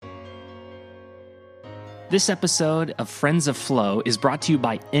This episode of Friends of Flow is brought to you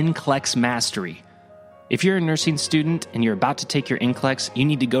by NCLEX Mastery. If you're a nursing student and you're about to take your NCLEX, you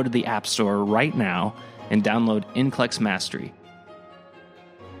need to go to the App Store right now and download NCLEX Mastery.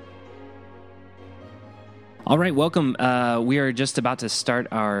 All right, welcome. We are just about to start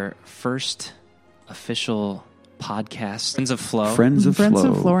our first official podcast, Friends of Flow. Friends of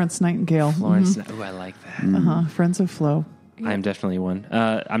Florence Nightingale. Florence, I like that. Friends of Flow. I am definitely one.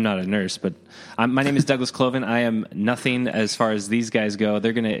 I'm not a nurse, but my name is Douglas Cloven. I am nothing as far as these guys go.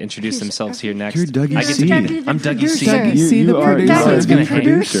 They're going to introduce themselves here next. You're Dougie C. I'm Dougie C. Dougie C, the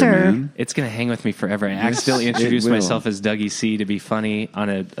producer. It's going to hang with me forever. I accidentally introduced myself as Dougie C to be funny on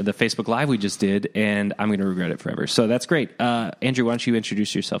the Facebook Live we just did, and I'm going to regret it forever. So that's great. Andrew, why don't you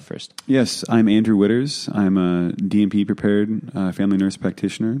introduce yourself first? Yes, I'm Andrew Witters. I'm a DNP prepared family nurse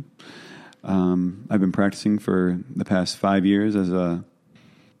practitioner. I've been practicing for the past 5 years as a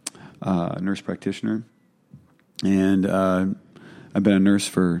nurse practitioner, and I've been a nurse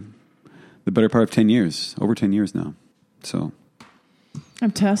for the better part of 10 years, over 10 years now. So,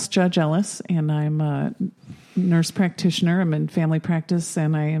 I'm Tess Judge Ellis, and I'm a nurse practitioner. I'm in family practice,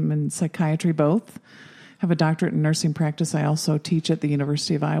 and I am in psychiatry both. I have a doctorate in nursing practice. I also teach at the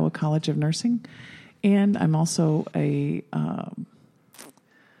University of Iowa College of Nursing, and I'm also a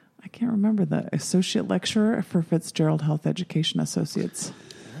I can't remember the associate lecturer for Fitzgerald Health Education Associates.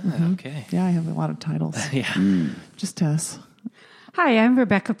 Okay. Yeah, I have a lot of titles. Just Tess. Hi, I'm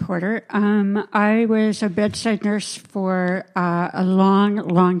Rebecca Porter. I was a bedside nurse for a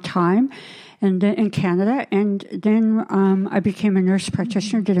long time and in Canada, and then I became a nurse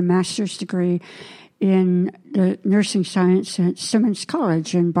practitioner, did a master's degree in the nursing science at Simmons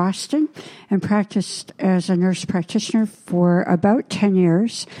College in Boston, and practiced as a nurse practitioner for about 10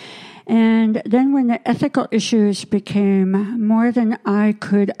 years. And then when the ethical issues became more than I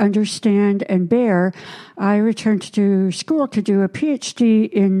could understand and bear, I returned to school to do a PhD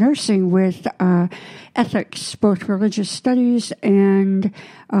in nursing with ethics, both religious studies and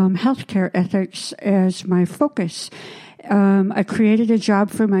healthcare ethics as my focus. I created a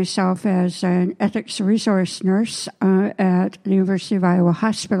job for myself as an ethics resource nurse at the University of Iowa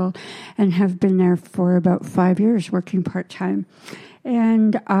Hospital, and have been there for about 5 years working part-time.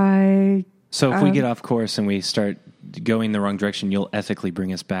 And So if we get off course and we start going the wrong direction, you'll ethically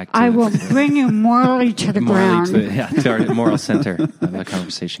bring us back to I will bring you morally to the ground. To our moral center of the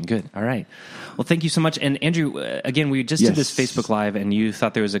conversation. Good. All right. Well, thank you so much. And Andrew, again, we just did this Facebook Live, and you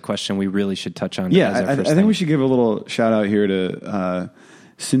thought there was a question we really should touch on. Yeah, I think we should give a little shout out here to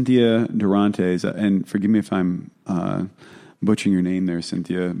Cynthia Durantes, and forgive me if I'm butchering your name there,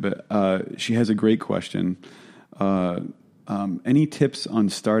 Cynthia, but she has a great question. Any tips on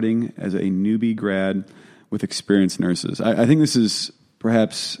starting as a newbie grad with experienced nurses? I think this is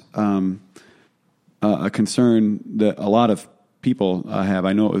perhaps a concern that a lot of people have.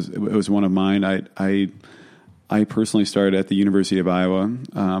 I know it was one of mine. I personally started at the University of Iowa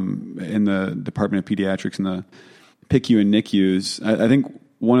in the Department of Pediatrics in the PICU and NICUs. I think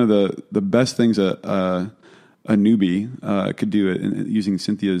one of the best things a newbie could do, using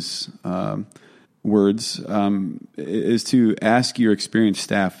Cynthia's words, is to ask your experienced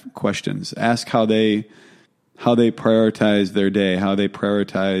staff questions. Ask how they prioritize their day, how they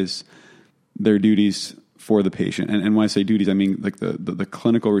prioritize their duties for the patient. And when I say duties, I mean like the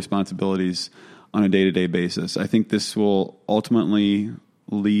clinical responsibilities on a day-to-day basis. I think this will ultimately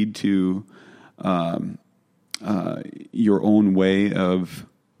lead to your own way of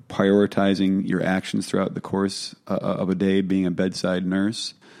prioritizing your actions throughout the course of a day being a bedside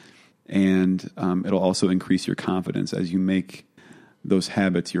nurse. And it'll also increase your confidence as you make those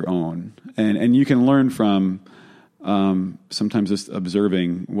habits your own. And you can learn from sometimes just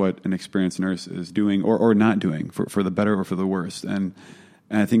observing what an experienced nurse is doing or not doing for the better or for the worse. And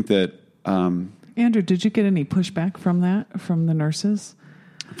I think that... Andrew, did you get any pushback from the nurses?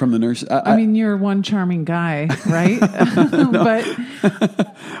 From the nurse? I mean, you're one charming guy, right? But,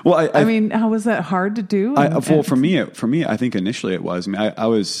 well, I mean, how was that hard to do? For me, I think initially it was. I mean,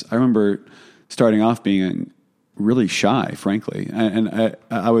 I remember starting off being really shy, frankly. And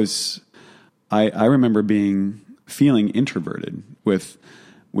I remember feeling introverted with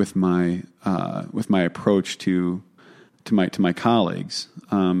my approach to my colleagues.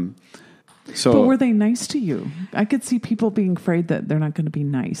 But were they nice to you? I could see people being afraid that they're not going to be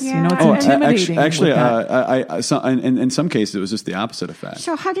nice. Yeah. It's intimidating. Actually, in some cases, it was just the opposite effect.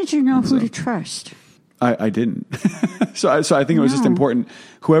 So how did you know who to trust? I didn't. So I think it was just important.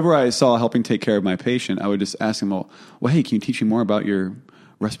 Whoever I saw helping take care of my patient, I would just ask them, well, hey, can you teach me more about your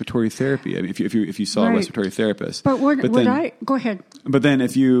respiratory therapy? I mean, if you saw a respiratory therapist. Go ahead. But then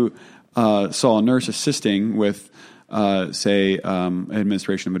if you saw a nurse assisting with, say,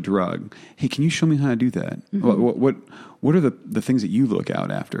 administration of a drug. Hey, can you show me how to do that? What are the things that you look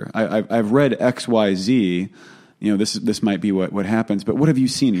out after? I've read X, Y, Z. This might be what happens, but what have you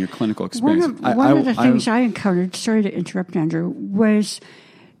seen in your clinical experience? One of the things I encountered, sorry to interrupt, Andrew, was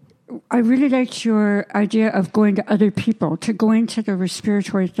I really liked your idea of going to other people, to going to the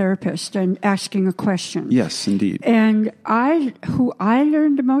respiratory therapist and asking a question. Yes, indeed. And who I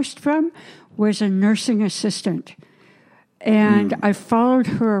learned the most from was a nursing assistant. And I followed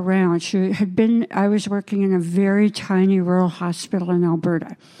her around. I was working in a very tiny rural hospital in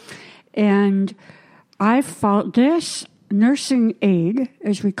Alberta. And I followed this nursing aide,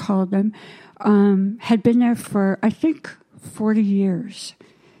 as we called them, had been there for, I think, 40 years.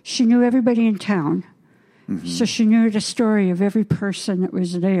 She knew everybody in town. So she knew the story of every person that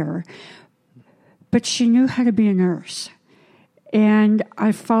was there. But she knew how to be a nurse. And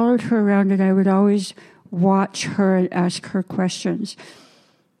I followed her around, and I would always watch her and ask her questions.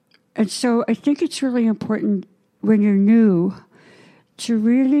 And so I think it's really important when you're new to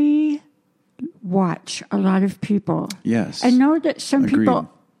really watch a lot of people. Yes. And know that some Agreed.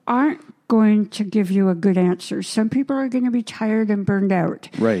 people aren't going to give you a good answer. Some people are going to be tired and burned out.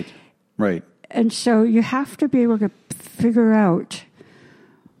 Right. And so you have to be able to figure out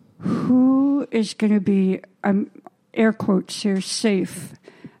who is going to be, air quotes here, safe,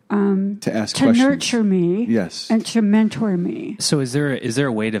 to ask to questions. nurture me, Yes. and to mentor me. So is there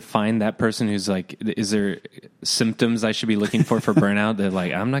a way to find that person who's like, is there symptoms I should be looking for burnout? That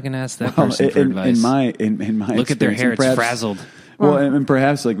like, I'm not going to ask that person for advice. In my Look at their experience, hair; and perhaps- it's frazzled. Well, and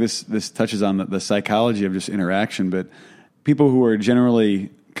perhaps like this touches on the psychology of just interaction, but people who are generally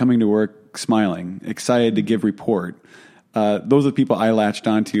coming to work smiling, excited to give report, those are the people I latched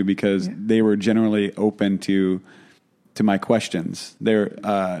onto because they were generally open to my questions. They're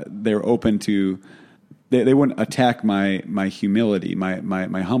open to. They wouldn't attack my humility,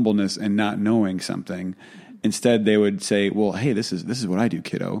 my humbleness, and not knowing something. Instead, they would say, "Well, hey, this is what I do,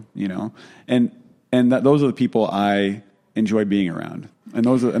 kiddo," and those are the people I enjoy being around, and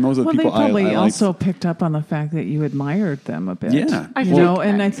those are the Well, people they probably I also picked up on the fact that you admired them a bit. Yeah.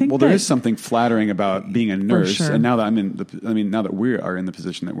 And I think there is something flattering about being a nurse, sure. and now that now that we are in the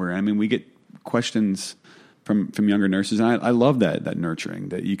position that we're in, we get questions from younger nurses, and I love that nurturing,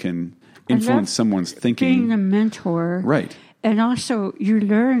 that you can influence someone's thinking. Being a mentor. Right. And also, you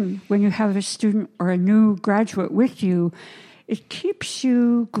learn when you have a student or a new graduate with you, it keeps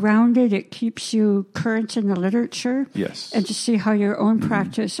you grounded, it keeps you current in the literature. Yes. And to see how your own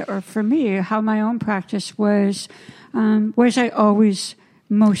practice, or for me, how my own practice was I always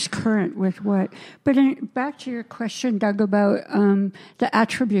most current with what? But back to your question, Doug, about the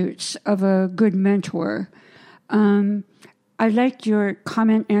attributes of a good mentor. I liked your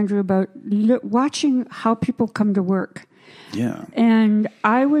comment, Andrew, about watching how people come to work. Yeah. And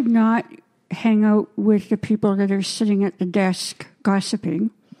I would not hang out with the people that are sitting at the desk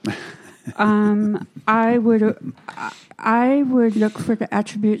gossiping. I would look for the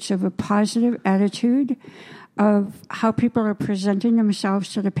attributes of a positive attitude, of how people are presenting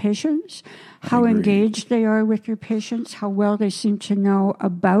themselves to the patients, how engaged they are with their patients, how well they seem to know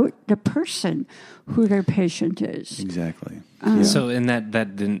about the person who their patient is. Exactly. So in that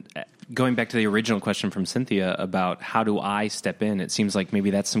then going back to the original question from Cynthia about how do I step in, it seems like maybe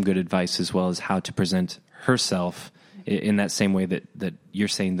that's some good advice, as well as how to present herself in that same way that you're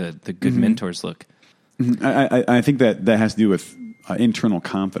saying the good mentors look. I think that has to do with internal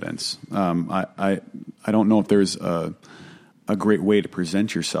confidence. I don't know if there's a great way to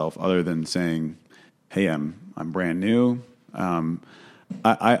present yourself other than saying, "Hey, I'm brand new."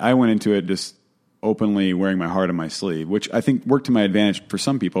 I went into it just openly wearing my heart on my sleeve, which I think worked to my advantage for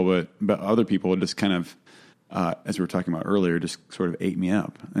some people, but other people just kind of, as we were talking about earlier, just sort of ate me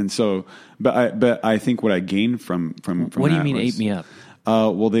up. And so, but I think what I gained from What do you mean was, ate me up?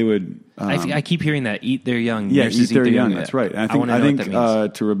 Well, they would. I keep hearing that eat their young. Yeah, nurses eat their young. young. That's right. And I want to know what that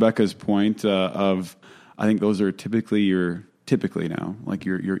means. To Rebecca's point of, I think those are typically now like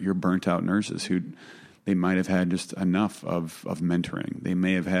your burnt out nurses who they might have had just enough of mentoring. They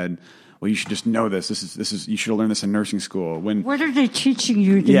may have had. Well, you should just know this. This is you should have learned this in nursing school. What are they teaching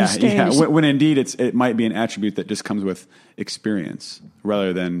you these days? Yeah. When indeed it might be an attribute that just comes with experience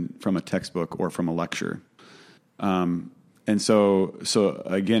rather than from a textbook or from a lecture. And so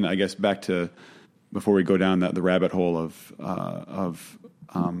again, I guess back to before we go down the rabbit hole of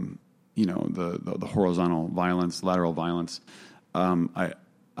the horizontal violence, lateral violence. I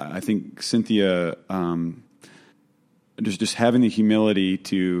think Cynthia just having the humility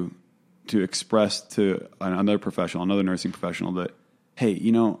to express to another professional, another nursing professional that, hey,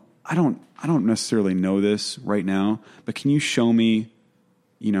 I don't necessarily know this right now, but can you show me,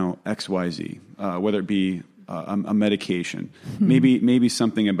 X, Y, Z, whether it be a medication, maybe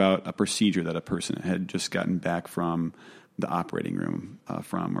something about a procedure that a person had just gotten back from the operating room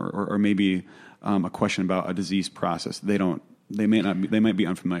or maybe a question about a disease process they might be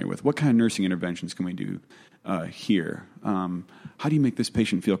unfamiliar with. What kind of nursing interventions can we do here? How do you make this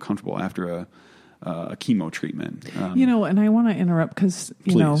patient feel comfortable after a chemo treatment? And I want to interrupt because,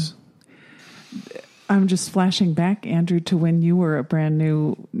 I'm just flashing back, Andrew, to when you were a brand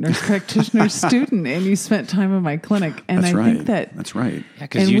new nurse practitioner student and you spent time in my clinic. And think that's right. Yeah,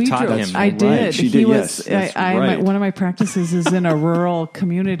 because you taught him. I did. Right. She did, yes. One of my practices is in a rural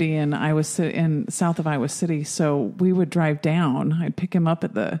community, and I was in south of Iowa City. So we would drive down. I'd pick him up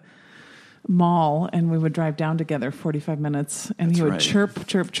at the mall, and we would drive down together 45 minutes, and he would chirp,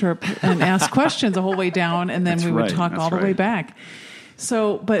 chirp, chirp, and ask questions the whole way down, and then we would talk all the way back.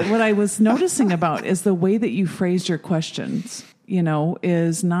 So, but what I was noticing about is the way that you phrased your questions,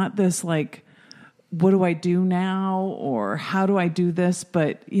 is not this like, what do I do now? Or how do I do this?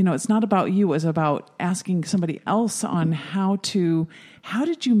 But, it's not about you. It's about asking somebody else on how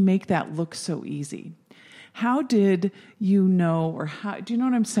did you make that look so easy? How did you know, or how, do you know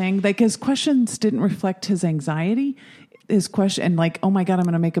what I'm saying? Like his questions didn't reflect his anxiety, his question, and like, oh my God, I'm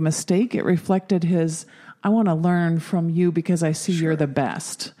going to make a mistake. It reflected his, I want to learn from you because I see you're the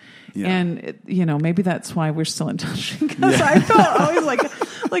best. Yeah. And, maybe that's why we're still in touch. Because I felt always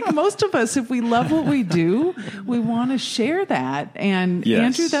like most of us, if we love what we do, we want to share that. And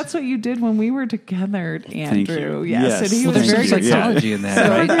Andrew, that's what you did when we were together, Andrew. Yes. And he was very good. Psychology in that,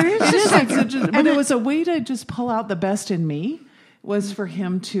 right? But it was a way to just pull out the best in me. Was for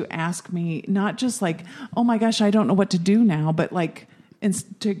him to ask me, not just like, oh my gosh, I don't know what to do now, but like,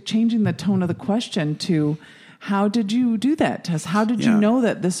 changing the tone of the question to, how did you do that, Tess? How did you know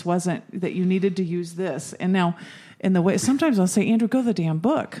that this wasn't, that you needed to use this? And now, in the way, sometimes I'll say, Andrew, go to the damn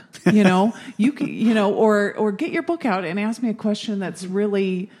book, or get your book out and ask me a question that's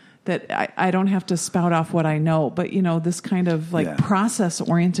really, that I don't have to spout off what I know, but this kind of like process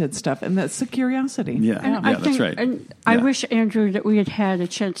oriented stuff, and that's the curiosity. That's right. And I wish, Andrew, that we had a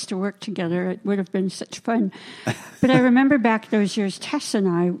chance to work together. It would have been such fun. But I remember back those years, Tess and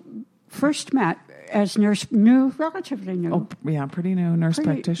I first met as relatively new. Oh, yeah, pretty new nurse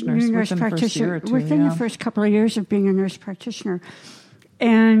practitioners. New nurse practitioner within the first couple of years of being a nurse practitioner,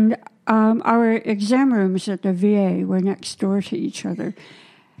 and our exam rooms at the VA were next door to each other.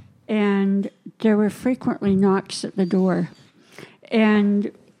 And there were frequently knocks at the door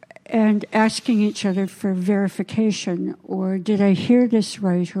and asking each other for verification, or did I hear this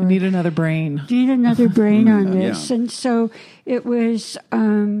right? Or I need another brain. Need another brain on this. Yeah. And so it was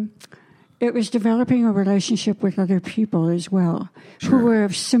developing a relationship with other people as well, who were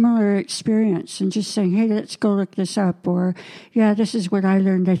of similar experience, and just saying, hey, let's go look this up, or, this is what I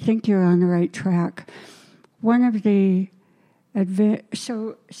learned. I think you're on the right track. One of the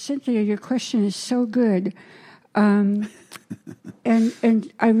So, Cynthia, your question is so good, and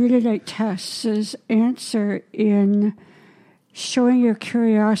I really like Tess's answer in showing your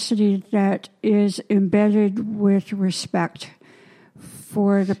curiosity that is embedded with respect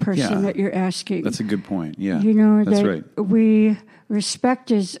for the person that you're asking. That's a good point. Yeah, that's right. Respect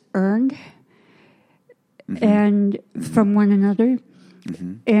is earned, and from one another.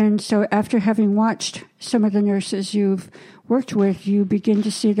 Mm-hmm. And so after having watched some of the nurses you've worked with, you begin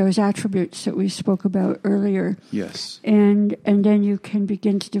to see those attributes that we spoke about earlier. Yes. And then you can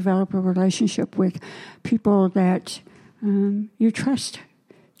begin to develop a relationship with people that you trust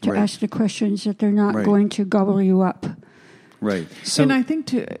to ask the questions, that they're not going to gobble you up. Right. So, and I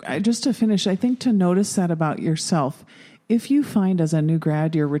think just to finish, I think to notice that about yourself, if you find as a new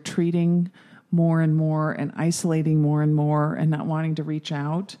grad you're retreating more and more and isolating more and more and not wanting to reach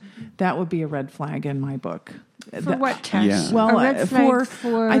out, that would be a red flag in my book. For what, Tess? Yeah. Well, a red flag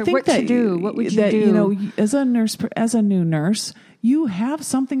for I think what to do. What would you do? As a nurse, as a new nurse, you have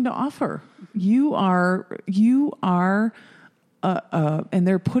something to offer. You are, and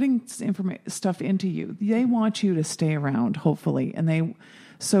they're putting stuff into you. They want you to stay around, hopefully,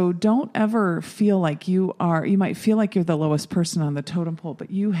 So don't ever feel like you might feel like you're the lowest person on the totem pole,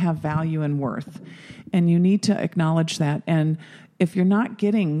 but you have value and worth, and you need to acknowledge that. And if you're not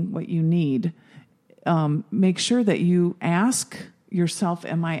getting what you need, make sure that you ask yourself,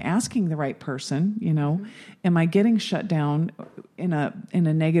 am I asking the right person? Am I getting shut down in a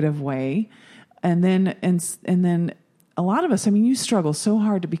negative way? And then a lot of us, you struggle so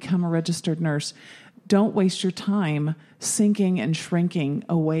hard to become a registered nurse. don't waste your time sinking and shrinking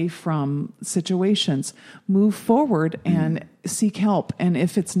away from situations. Move forward and seek help. And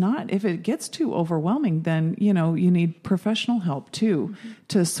if it gets too overwhelming, then, you need professional help too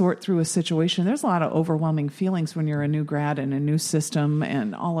to sort through a situation. There's a lot of overwhelming feelings when you're a new grad in a new system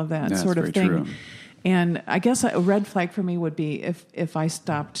and all of that sort of thing. True. And I guess a red flag for me would be if I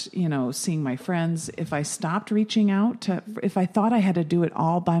stopped, seeing my friends, if I stopped reaching out if I thought I had to do it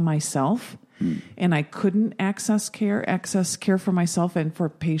all by myself and I couldn't access care for myself and for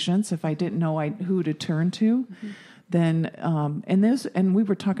patients, if I didn't know who to turn to, then, and we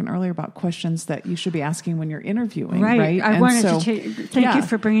were talking earlier about questions that you should be asking when you're interviewing, right? I wanted to thank you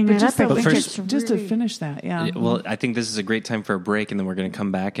for bringing that up. But first, just to finish that, yeah. Well, I think this is a great time for a break, and then we're going to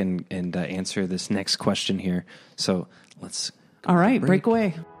come back and answer this next question here. So let's all right, break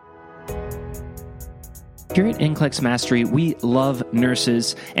away. Here at NCLEX Mastery, we love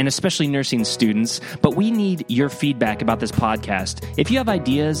nurses and especially nursing students, but we need your feedback about this podcast. If you have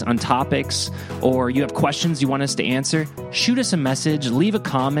ideas on topics or you have questions you want us to answer, shoot us a message, leave a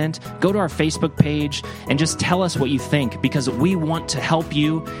comment, go to our Facebook page, and just tell us what you think, because we want to help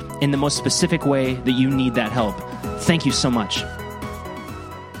you in the most specific way that you need that help. Thank you so much.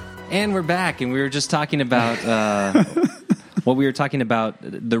 And we're back, and we were just talking about... Well, we were talking about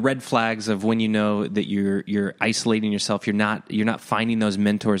the red flags of when you know that you're isolating yourself. You're not finding those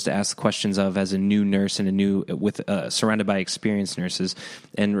mentors to ask questions of as a new nurse and surrounded by experienced nurses.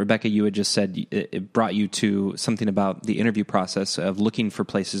 And Rebecca, you had just said it brought you to something about the interview process of looking for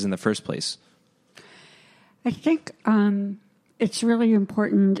places in the first place. I think it's really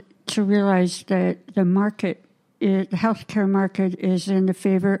important to realize that the healthcare market is in the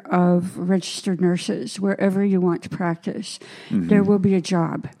favor of registered nurses. Wherever you want to practice, there will be a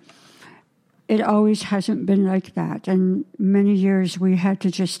job. It always hasn't been like that. And many years we had to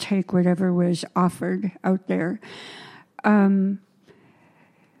just take whatever was offered out there. What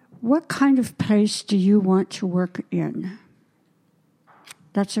kind of place do you want to work in?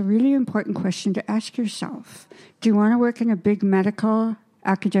 That's a really important question to ask yourself. Do you want to work in a big medical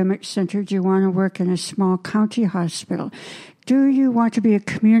academic center? Do you want to work in a small county hospital? Do you want to be a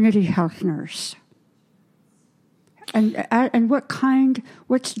community health nurse? And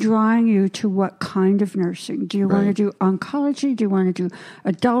what's drawing you to what kind of nursing? Do you want to do oncology? Do you want to do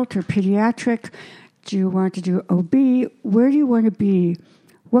adult or pediatric? Do you want to do OB? Where do you want to be?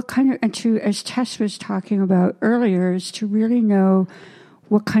 As Tess was talking about earlier, is to really know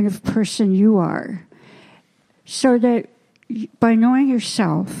what kind of person you are. So that by knowing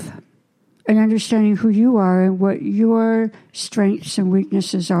yourself and understanding who you are and what your strengths and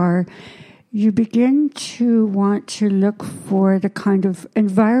weaknesses are, you begin to want to look for the kind of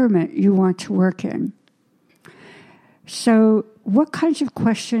environment you want to work in. So what kinds of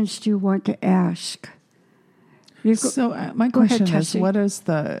questions do you want to ask? My question is, what's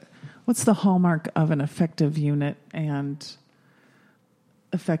the hallmark of an effective unit and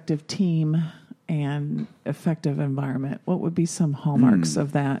effective team and effective environment? What would be some hallmarks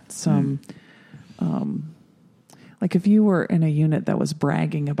of that? Like if you were in a unit that was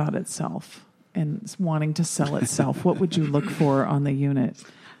bragging about itself and wanting to sell itself, what would you look for on the unit?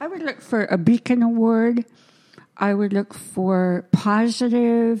 I would look for a Beacon Award. I would look for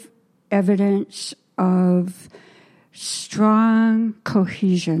positive evidence of strong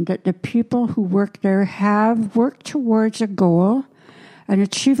cohesion, that the people who work there have worked towards a goal, an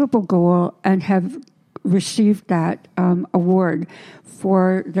achievable goal, and have received that award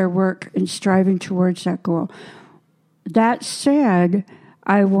for their work in striving towards that goal. That said,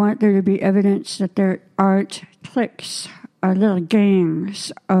 I want there to be evidence that there aren't cliques, little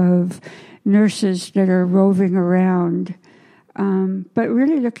gangs of nurses that are roving around, but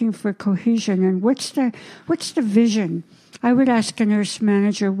really looking for cohesion. And what's the vision? I would ask a nurse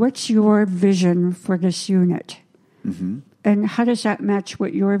manager, what's your vision for this unit? Mm-hmm. And how does that match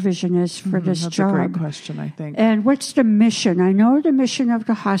what your vision is for this That's job? That's a great question, I think. And what's the mission? I know the mission of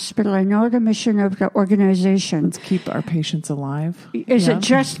the hospital. I know the mission of the organization. Let's keep our patients alive. Is it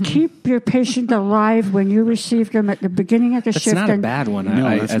just keep your patient alive when you receive them at the beginning of the shift? That's not a bad one.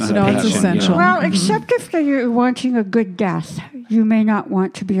 It's essential. Well, except if you're wanting a good death. You may not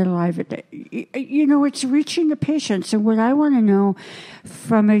want to be alive at that. It's reaching the patients. And what I want to know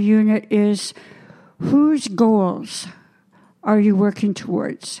from a unit is whose goals are you working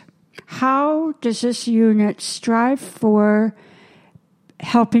towards? How does this unit strive for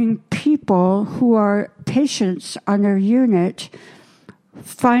helping people who are patients on their unit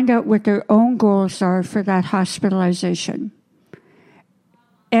find out what their own goals are for that hospitalization?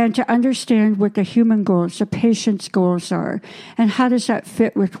 and to understand what the human goals, the patient's goals are, and how does that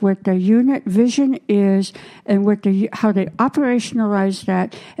fit with what the unit vision is, and what how they operationalize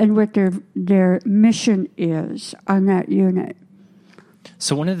that, and what their mission is on that unit.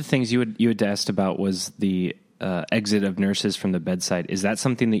 So one of the things you had asked about was the exit of nurses from the bedside. Is that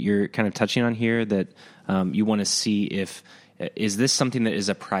something that you're kind of touching on here, that you want to see if, is this something that is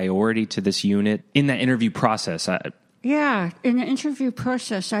a priority to this unit in that interview process? Yeah, in the interview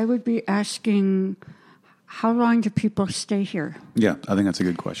process, I would be asking, how long do people stay here? Yeah, I think that's a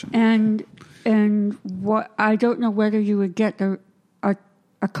good question. And what, I don't know whether you would get a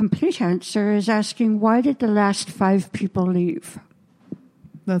complete answer, is asking, why did the last 5 people leave?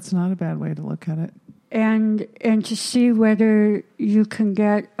 That's not a bad way to look at it. And to see whether you can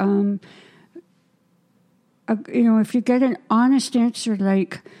get, if you get an honest answer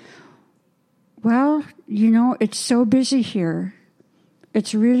like, well, it's so busy here.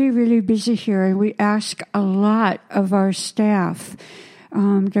 It's really, really busy here, and we ask a lot of our staff.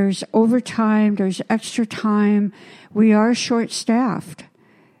 There's overtime, there's extra time. We are short-staffed,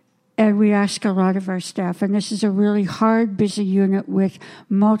 and we ask a lot of our staff. And this is a really hard, busy unit with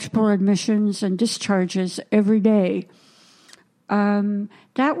multiple admissions and discharges every day.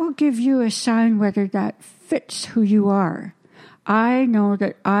 That will give you a sign whether that fits who you are. I know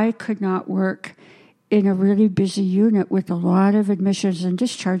that I could not work in a really busy unit with a lot of admissions and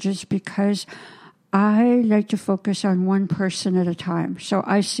discharges because I like to focus on one person at a time. So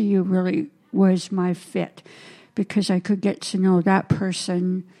ICU really was my fit because I could get to know that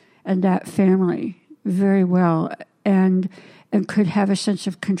person and that family very well and could have a sense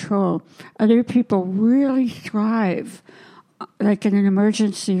of control. Other people really thrive, like in an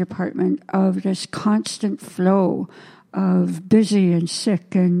emergency department, of this constant flow of busy and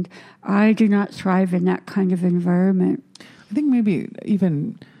sick, and I do not thrive in that kind of environment. I think maybe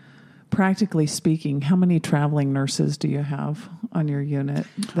even practically speaking, how many traveling nurses do you have on your unit?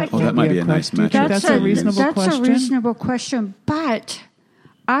 That might be a nice metric. That's a reasonable question. That's a reasonable question, but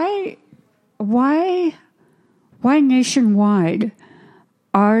why nationwide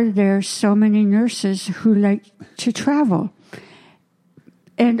are there so many nurses who like to travel?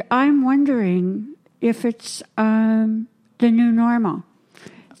 And I'm wondering if it's the new normal.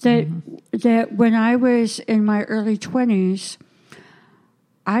 That when I was in my early 20s,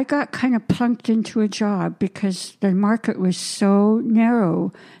 I got kind of plunked into a job because the market was so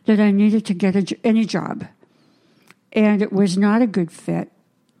narrow that I needed to get any job. And it was not a good fit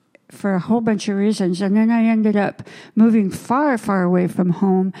for a whole bunch of reasons. And then I ended up moving far, far away from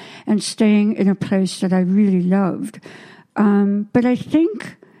home and staying in a place that I really loved. But I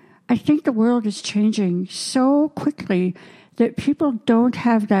think the world is changing so quickly that people don't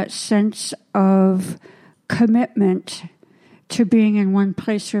have that sense of commitment to being in one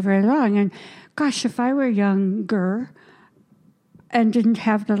place for very long. And gosh, if I were younger and didn't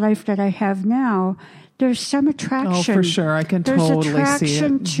have the life that I have now, there's some attraction. Oh, for sure. I can totally see it. There's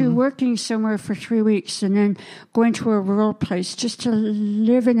attraction to working somewhere for 3 weeks and then going to a rural place just to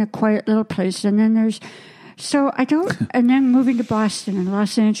live in a quiet little place. And then and then moving to Boston and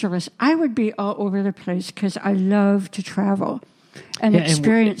Los Angeles, I would be all over the place because I love to travel and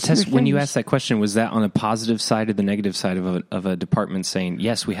experience. And Tess, when you asked that question, was that on the positive side or the negative side of a department saying,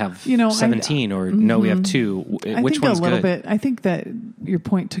 yes, we have 17 or no, we have 2? Which one's good? Bit. I think that your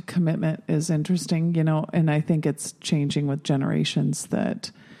point to commitment is interesting, and I think it's changing with generations, that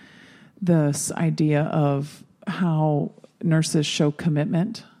this idea of how nurses show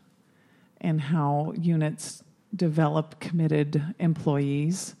commitment and how units develop committed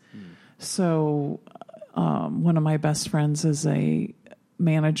employees. So one of my best friends is a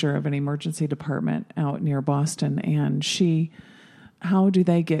manager of an emergency department out near Boston, and how do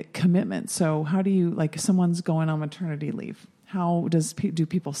they get commitment? So how do you, like, if someone's going on maternity leave, how do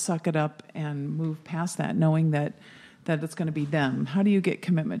people suck it up and move past that, knowing that it's going to be them? How do you get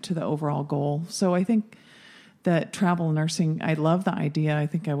commitment to the overall goal? So I think that travel nursing, I love the idea. I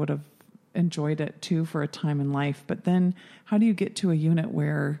think I would have enjoyed it too for a time in life. But then how do you get to a unit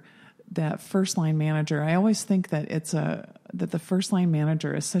where that first line manager, I always think that that the first line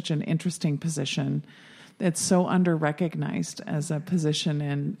manager is such an interesting position. It's so under recognized as a position.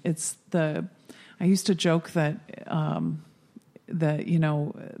 And I used to joke that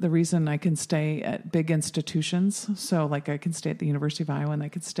the reason I can stay at big institutions, so like I can stay at the University of Iowa and I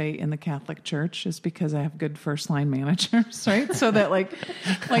could stay in the Catholic Church, is because I have good first line managers, right? So that like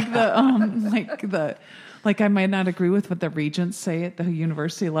Like I might not agree with what the regents say at the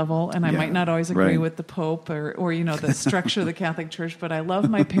university level, and I might not always agree with the Pope or the structure of the Catholic Church. But I love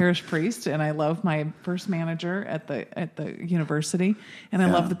my parish priest, and I love my first manager at the university, and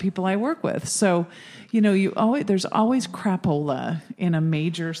I love the people I work with. So, there's always crapola in a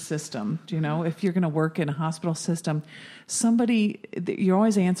major system. If you're going to work in a hospital system, you're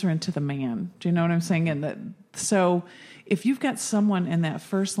always answering to the man. Do you know what I'm saying? So if you've got someone in that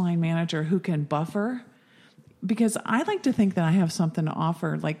first line manager who can buffer, because I like to think that I have something to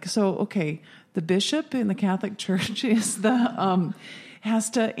offer. The bishop in the Catholic Church is has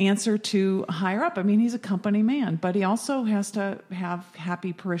to answer to higher up. I mean, he's a company man, but he also has to have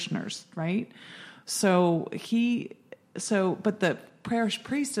happy parishioners, right? But the parish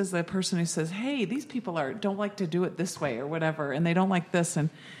priest is the person who says, hey, these people don't like to do it this way or whatever, and they don't like this.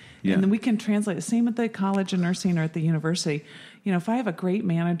 And then we can translate the same at the college of nursing or at the university. If I have a great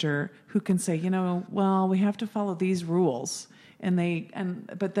manager who can say, we have to follow these rules,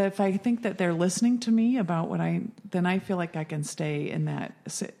 but if I think that they're listening to me about then I feel like I can stay in that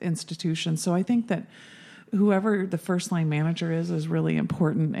institution. So I think that whoever the first line manager is really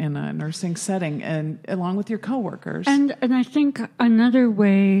important in a nursing setting, and along with your coworkers. And I think another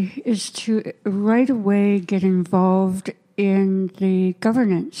way is to right away get involved in the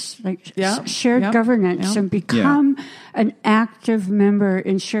governance, shared governance, and become an active member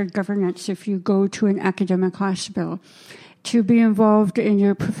in shared governance if you go to an academic hospital. To be involved in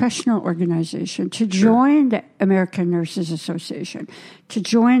your professional organization, to join the American Nurses Association, to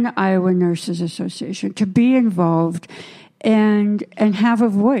join the Iowa Nurses Association, to be involved and have a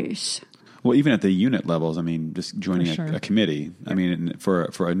voice. Well, even at the unit levels, I mean, just joining a committee. I mean, for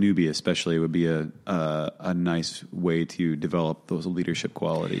a newbie especially, would be a nice way to develop those leadership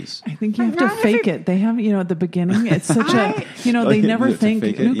qualities. I think you have to fake it. They have, at the beginning, it's such they never think,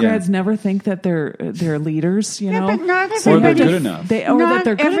 new grads never think that they're leaders, but not everybody, or they're good enough. That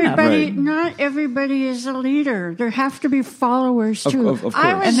they're good enough. Right. Not everybody is a leader. There have to be followers, too. Of course.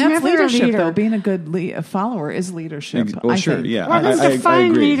 And that's leadership, though. Being a good follower is leadership. Well, sure, yeah. Well, then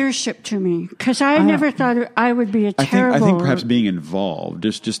define leadership to me. Because I never thought I would be a terrible... I think perhaps being involved,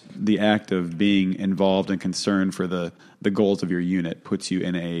 just the act of being involved and concerned for the goals of your unit puts you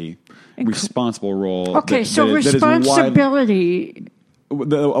in a responsible role. Okay, responsibility...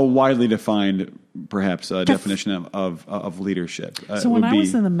 a widely defined, perhaps, definition of leadership. So when I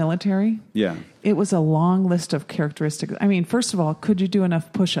was in the military, yeah, it was a long list of characteristics. I mean, first of all, could you do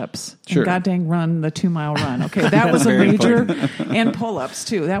enough push-ups? Sure. And God dang run the 2-mile run. Okay, that was a major, and pull-ups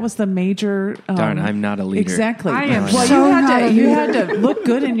too. That was the major. Darn, I'm not a leader. Exactly. I am you had to look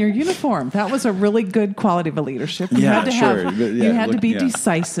good in your uniform. That was a really good quality of a leadership. You had to you had to be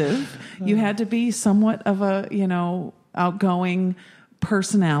decisive. You had to be somewhat of a outgoing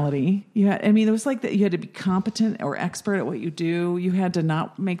personality. It was like that. You had to be competent or expert at what you do. You had to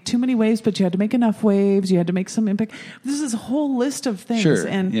not make too many waves, but you had to make enough waves. You had to make some impact. This is a whole list of things. Sure.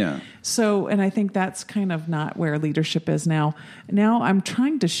 And I think that's kind of not where leadership is now. Now I'm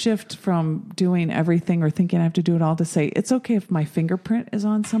trying to shift from doing everything or thinking I have to do it all to say it's okay if my fingerprint is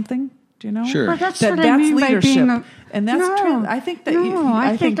on something. Do you know? Sure. Well, that's what I mean leadership. By being a... And that's true. I think that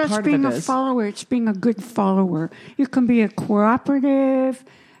I think that's part being of it a follower. It's being a good follower. You can be a cooperative.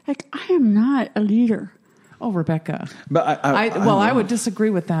 Like, I am not a leader. Oh, Rebecca. But I would disagree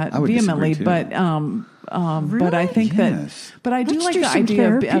with that vehemently. But Really? but I think that. But I do like the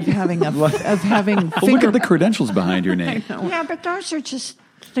idea of having look at the credentials behind your name. Yeah, but those are just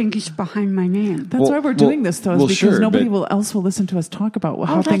things behind my name. That's why we're doing this, though, is because nobody else will listen to us talk about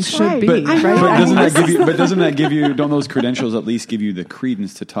how things should be. But right? doesn't that give you? Don't those credentials at least give you the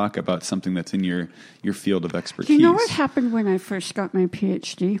credence to talk about something that's in your field of expertise? You know what happened when I first got my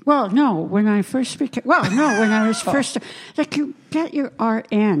PhD? Well, no, when I first became. Well, no, when I was first. Like, you get your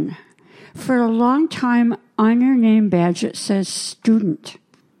RN. For a long time, on your name badge, it says student.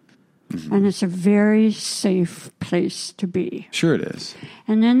 Mm-hmm. And it's a very safe place to be. Sure it is.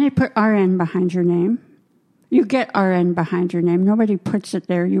 And then they put RN behind your name. You get RN behind your name. Nobody puts it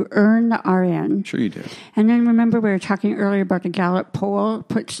there. You earn the RN. Sure you do. And then remember we were talking earlier about the Gallup poll.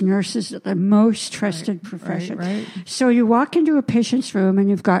 Puts nurses at the most trusted profession. Right. So you walk into a patient's room and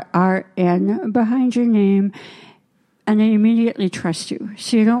you've got RN behind your name and they immediately trust you.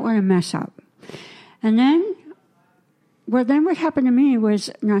 So you don't want to mess up. And then... Well, then what happened to me was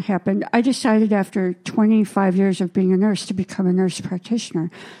not happened. I decided after 25 years of being a nurse to become a nurse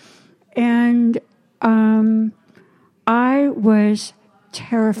practitioner. And I was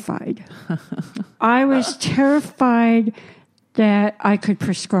terrified. I was terrified that I could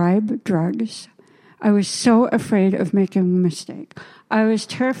prescribe drugs. I was so afraid of making a mistake. I was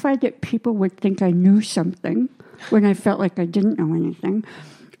terrified that people would think I knew something when I felt like I didn't know anything.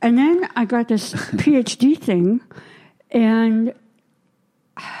 And then I got this PhD thing, and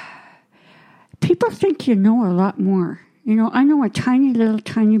people think you know a lot more. You know, I know a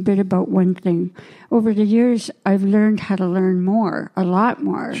tiny bit about one thing. Over the years, I've learned how to learn more, a lot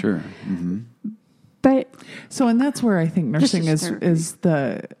more. Sure. Mm-hmm. But and that's where I think nursing is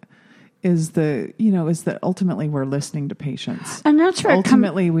the ultimately we're listening to patients. And that's where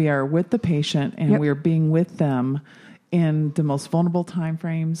ultimately we are with the patient and Yep. we're being with them in the most vulnerable time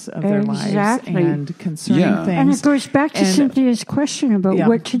frames of their lives and concerning Yeah. things. And it goes back to Cynthia's question about Yeah.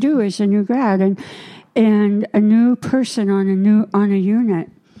 what to do as a new grad and a new person on a unit.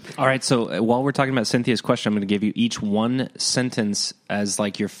 All right, so while we're talking about Cynthia's question, I'm going to give you each one sentence as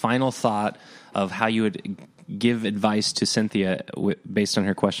like your final thought of how you would give advice to Cynthia based on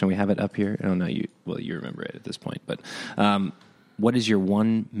her question. We have it up here. Oh, no, you remember it at this point. But what is your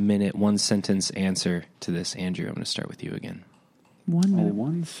 1 minute, one sentence answer to this, Andrew? I'm going to start with you again. 1 minute.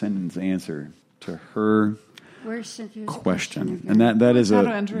 One sentence answer to her Where's Cynthia's question, again? and that is How a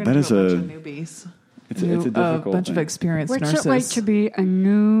to enter that into is a bunch a of newbies. it's a difficult bunch of thing. experienced What's nurses. it like to be a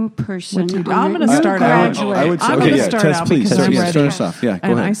new person? What do you do? on I'm a going to new start graduate? out. I would say, I'm okay, going to yeah, start Tess, out please. because I'm Start ready. us off. Yeah, go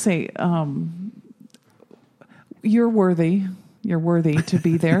and ahead. I say, you're worthy. You're worthy to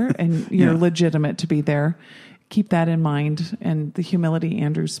be there, and you're Yeah. legitimate to be there. Keep that in mind, and the humility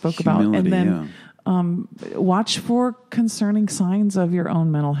Andrew spoke about, and Humility, then watch for concerning signs of your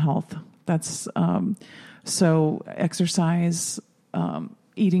own mental health. That's so exercise,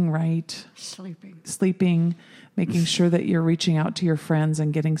 eating right, sleeping, making sure that you're reaching out to your friends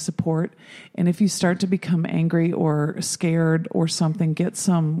and getting support. And if you start to become angry or scared or something, get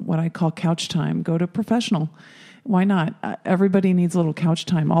some what I call couch time. Go to a professional. Why not? Everybody needs a little couch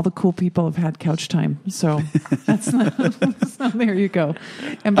time. All the cool people have had couch time. So that's not, so there you go.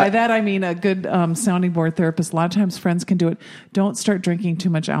 And by that, I mean a good sounding board therapist. A lot of times friends can do it. Don't start drinking too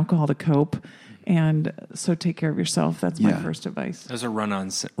much alcohol to cope. And so take care of yourself. That's my first advice. That was a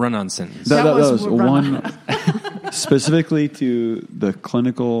run-on sentence. That was run-on. one specifically to the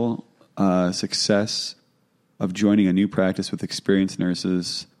clinical success of joining a new practice with experienced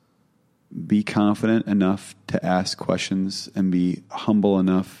nurses. Be confident enough to ask questions and be humble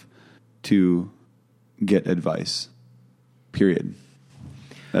enough to get advice. Period.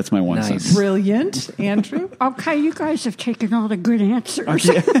 That's my one Nice. sentence. Brilliant, Andrew. Okay, you guys have taken all the good answers.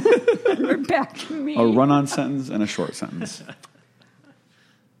 They're back to me. A run-on sentence and a short sentence.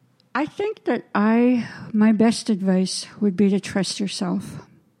 I think that my best advice would be to trust yourself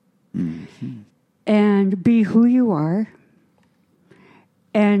and be who you are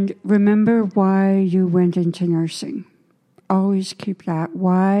and remember why you went into nursing. Always keep that.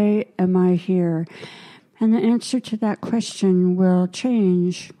 Why am I here? And the answer to that question will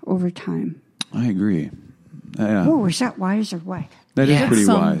change over time. I agree. Yeah. Oh, is that wise or what? That is pretty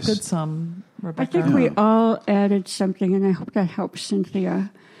wise. Good sum, I Rebecca. think we all added something, and I hope that helps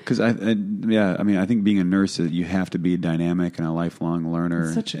Cynthia. Because I think being a nurse, you have to be dynamic and a lifelong learner.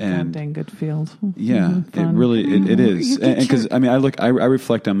 It's such a and dang good field. yeah, it Fun. really it is. You get Because to- I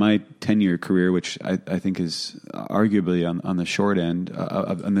reflect on my 10-year career, which I think is arguably on the short end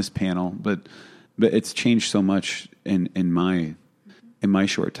on this panel, but it's changed so much in my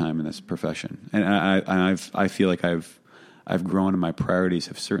short time in this profession, and I feel like I've grown and my priorities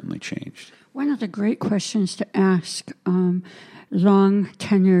have certainly changed. One of the great questions to ask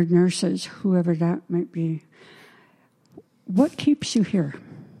long-tenured nurses, whoever that might be, what keeps you here?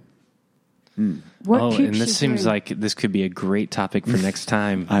 What keeps and this you seems here? like this could be a great topic for next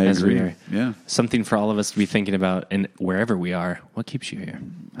time. I agree. We are, Yeah. something for all of us to be thinking about, and wherever we are, what keeps you here?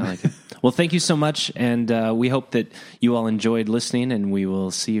 I like it. Well, thank you so much, and we hope that you all enjoyed listening, and we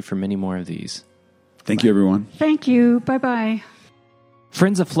will see you for many more of these. Thank you, everyone. Thank you. Bye-bye.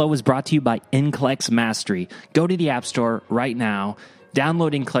 Friends of Flow is brought to you by NCLEX Mastery. Go to the App Store right now,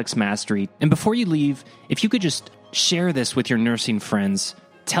 download NCLEX Mastery, and before you leave, if you could just share this with your nursing friends,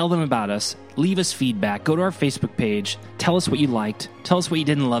 tell them about us, leave us feedback, go to our Facebook page, tell us what you liked, tell us what you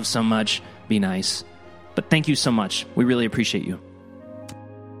didn't love so much, be nice. But thank you so much. We really appreciate you.